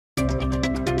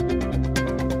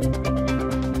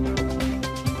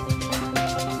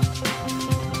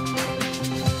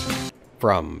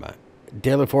From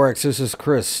Daily Forex, this is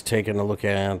Chris taking a look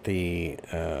at the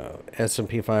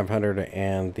S&P 500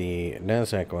 and the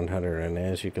NASDAQ 100. And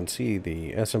as you can see,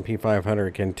 the S&P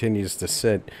 500 continues to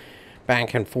sit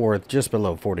back and forth just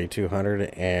below 4,200.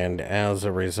 And as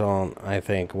a result, I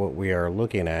think what we are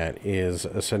looking at is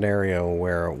a scenario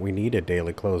where we need a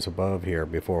daily close above here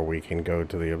before we can go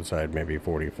to the upside, maybe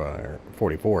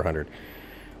 4,400.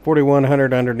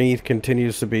 4,100 underneath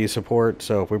continues to be support,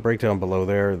 so if we break down below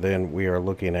there, then we are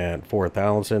looking at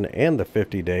 4,000 and the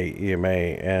 50-day EMA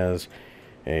as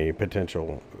a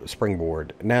potential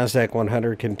springboard. NASDAQ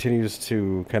 100 continues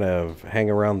to kind of hang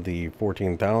around the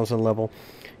 14,000 level.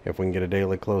 If we can get a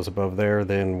daily close above there,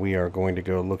 then we are going to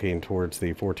go looking towards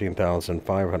the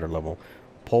 14,500 level.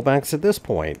 Pullbacks at this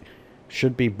point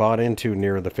should be bought into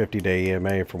near the 50-day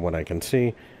EMA from what I can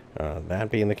see. That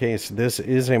being the case, this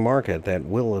is a market that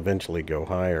will eventually go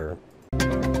higher.